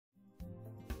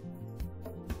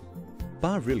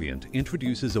Barilliant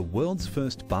introduces a world's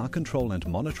first bar control and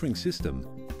monitoring system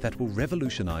that will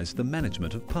revolutionise the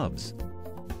management of pubs.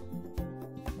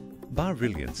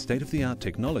 Barilliant's state-of-the-art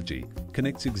technology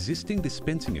connects existing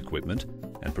dispensing equipment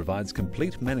and provides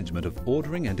complete management of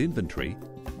ordering and inventory,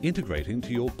 integrating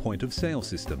to your point-of-sale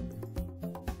system.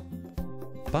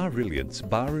 Barilliant's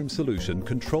barroom solution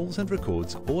controls and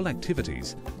records all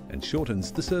activities and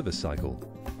shortens the service cycle,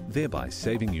 thereby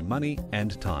saving you money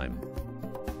and time.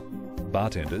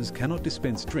 Bartenders cannot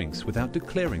dispense drinks without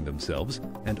declaring themselves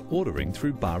and ordering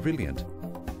through Barilliant.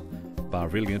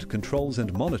 Barilliant controls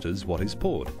and monitors what is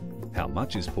poured, how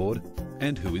much is poured,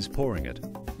 and who is pouring it.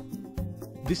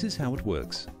 This is how it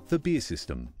works: the beer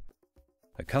system.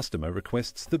 A customer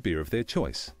requests the beer of their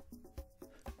choice.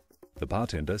 The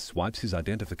bartender swipes his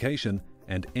identification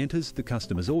and enters the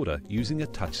customer's order using a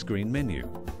touchscreen menu.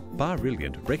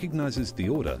 Barilliant recognizes the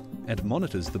order and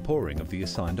monitors the pouring of the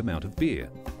assigned amount of beer.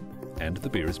 And the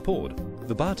beer is poured.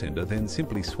 The bartender then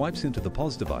simply swipes into the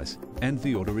POS device and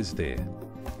the order is there,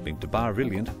 linked to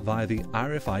Barilliant via the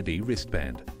RFID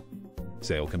wristband.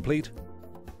 Sale complete.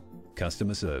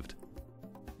 Customer served.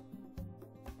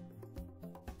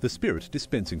 The Spirit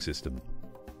Dispensing System.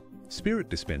 Spirit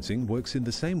dispensing works in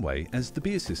the same way as the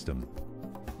beer system.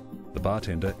 The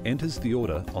bartender enters the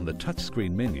order on the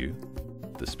touchscreen menu,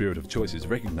 the spirit of choice is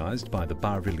recognized by the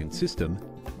Barilliant system,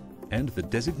 and the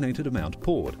designated amount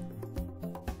poured.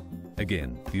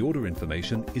 Again, the order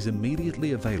information is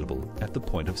immediately available at the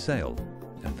point of sale,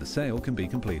 and the sale can be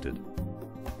completed.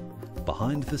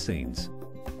 Behind the scenes,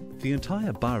 the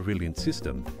entire Barilliant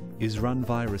system is run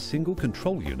via a single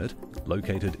control unit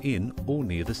located in or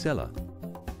near the cellar.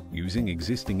 Using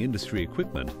existing industry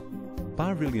equipment,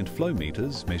 Barilliant flow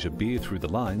meters measure beer through the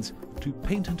lines to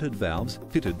patented valves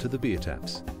fitted to the beer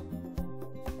taps.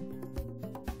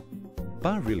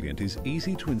 Barilliant is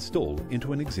easy to install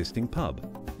into an existing pub.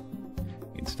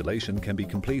 Installation can be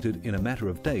completed in a matter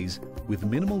of days with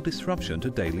minimal disruption to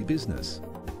daily business.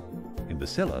 In the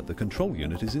cellar, the control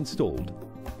unit is installed.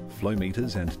 Flow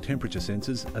meters and temperature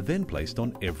sensors are then placed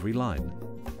on every line.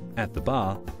 At the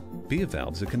bar, beer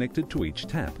valves are connected to each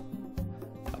tap.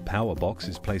 A power box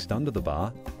is placed under the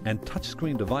bar and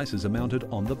touchscreen devices are mounted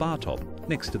on the bar top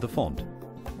next to the font.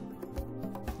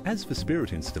 As for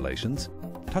spirit installations,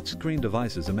 touchscreen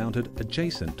devices are mounted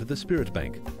adjacent to the spirit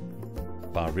bank.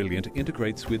 Barilliant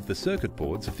integrates with the circuit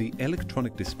boards of the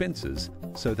electronic dispensers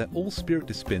so that all spirit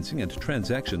dispensing and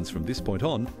transactions from this point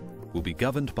on will be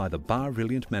governed by the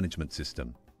Barilliant management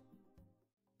system.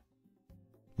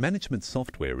 Management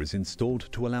software is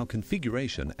installed to allow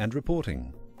configuration and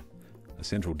reporting. A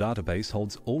central database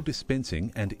holds all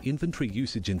dispensing and inventory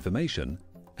usage information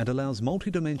and allows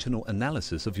multidimensional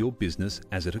analysis of your business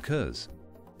as it occurs.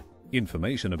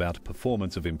 Information about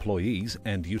performance of employees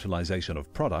and utilization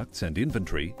of products and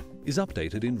inventory is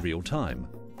updated in real time.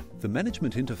 The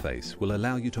management interface will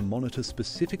allow you to monitor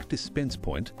specific dispense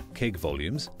point, keg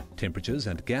volumes, temperatures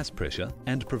and gas pressure,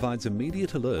 and provides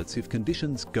immediate alerts if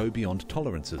conditions go beyond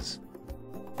tolerances.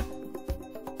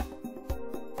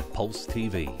 Pulse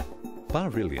TV.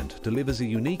 Barilliant delivers a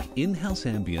unique in-house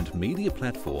ambient media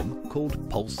platform called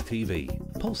Pulse TV.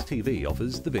 Pulse TV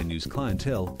offers the venue's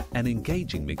clientele an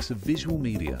engaging mix of visual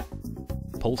media.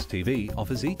 Pulse TV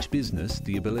offers each business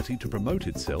the ability to promote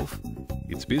itself,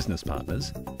 its business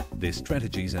partners, their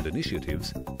strategies and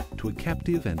initiatives to a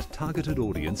captive and targeted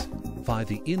audience via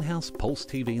the in-house Pulse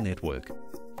TV network.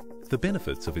 The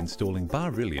benefits of installing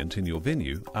Barilliant in your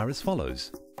venue are as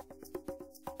follows.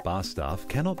 Bar staff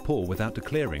cannot pour without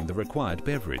declaring the required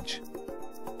beverage.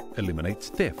 Eliminates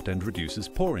theft and reduces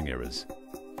pouring errors.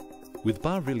 With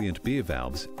Barilliant beer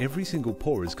valves, every single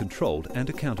pour is controlled and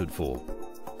accounted for.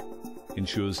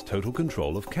 Ensures total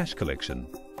control of cash collection.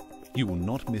 You will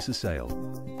not miss a sale.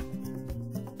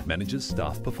 Manages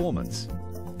staff performance.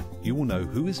 You will know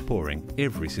who is pouring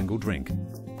every single drink.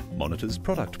 Monitors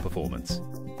product performance.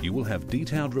 You will have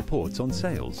detailed reports on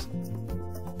sales.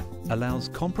 Allows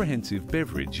comprehensive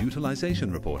beverage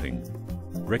utilization reporting.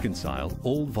 Reconcile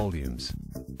all volumes.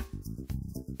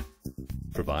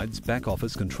 Provides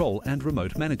back-office control and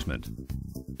remote management.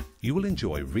 You will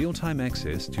enjoy real-time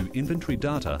access to inventory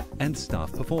data and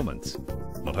staff performance,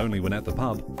 not only when at the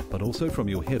pub, but also from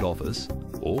your head office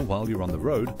or while you're on the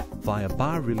road via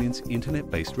Barilliant's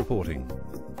internet-based reporting.